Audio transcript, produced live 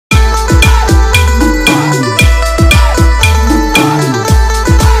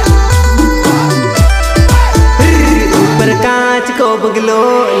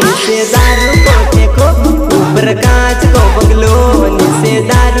Bungalow नीचे दारू को ठेको, ऊपर कांच को बंगलो नीचे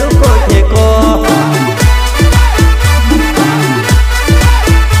दारू को ठेको।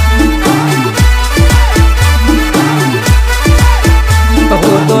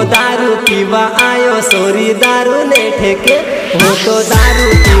 हो तो दारू पीवा आयो सोरी दारू ने ठेके, हो तो दारू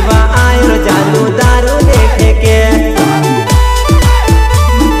पीवा आयो जानू दारू ने ठेके।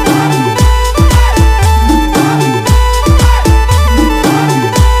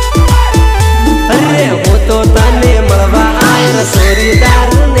 अरे हो तो तने मलवा आयो सोरी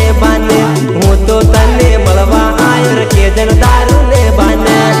दारू ने बाने, हो तो तने मलवा आयो के जन दारू ने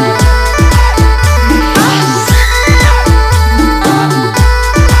बाने।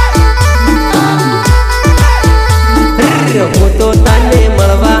 हो तो तने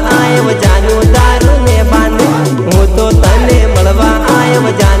मलवा आयो जानू दारू ने बाने, हो तो तने मलवा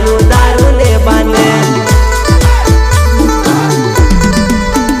आयो जानू दारू ने बाने।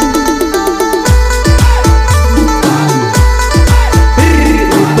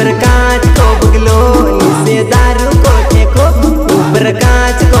 ऊपर कांच को बंगलो नीचे दारू को ठेको, ऊपर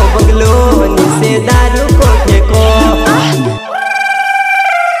कांच को बंगलो नीचे दारू को ठेको।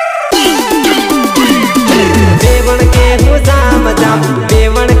 बेवण के हूँ जाम जाम,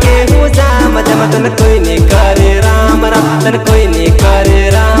 बेवण के हूँ जाम जाम, तन कोई नहीं करे राम राम, तन कोई नहीं करे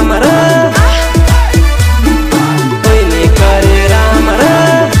राम राम, कोई नहीं करे राम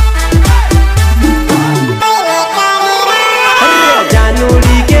राम।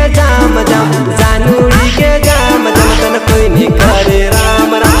 जानूड़ी के जाम जाम, जानूड़ी के जाम जाम, तन कोई नहीं करे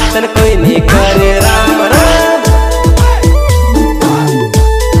राम राम, तन कोई नहीं करे राम राम।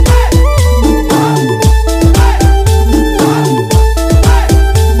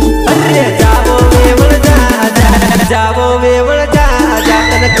 जावो वेवण जा जा,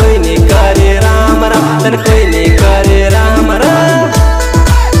 तन कोई नहीं करे राम राम, तन कोई नहीं करे राम राम,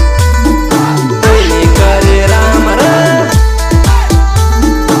 कोई नहीं करे राम राम।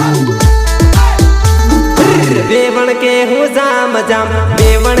 वेवण के हूँ जाम जाम,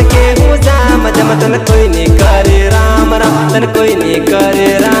 वेवण के हूँ जाम जाम, तन कोई नहीं करे राम राम, तन कोई नहीं करे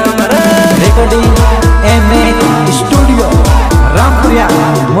Ram Ram. Recording MA studio Rampuria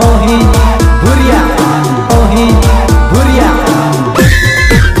Mohin Bhuria, Mohin Bhuria.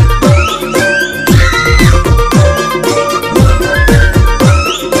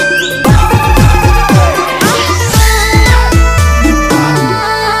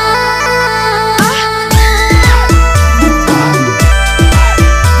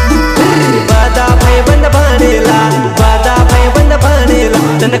 बादा भाई बंद बनेला, बादा भाई बंद बनेला,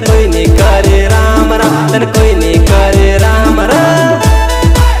 तन कोई नहीं करे राम राम, तन कोई नहीं करे राम राम।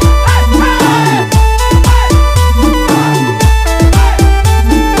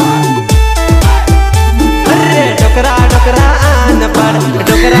 अरे डोकरा डोकरा आन पर,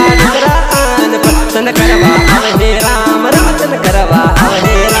 डोकरा डोकरा आन पर, तन करवा आवे राम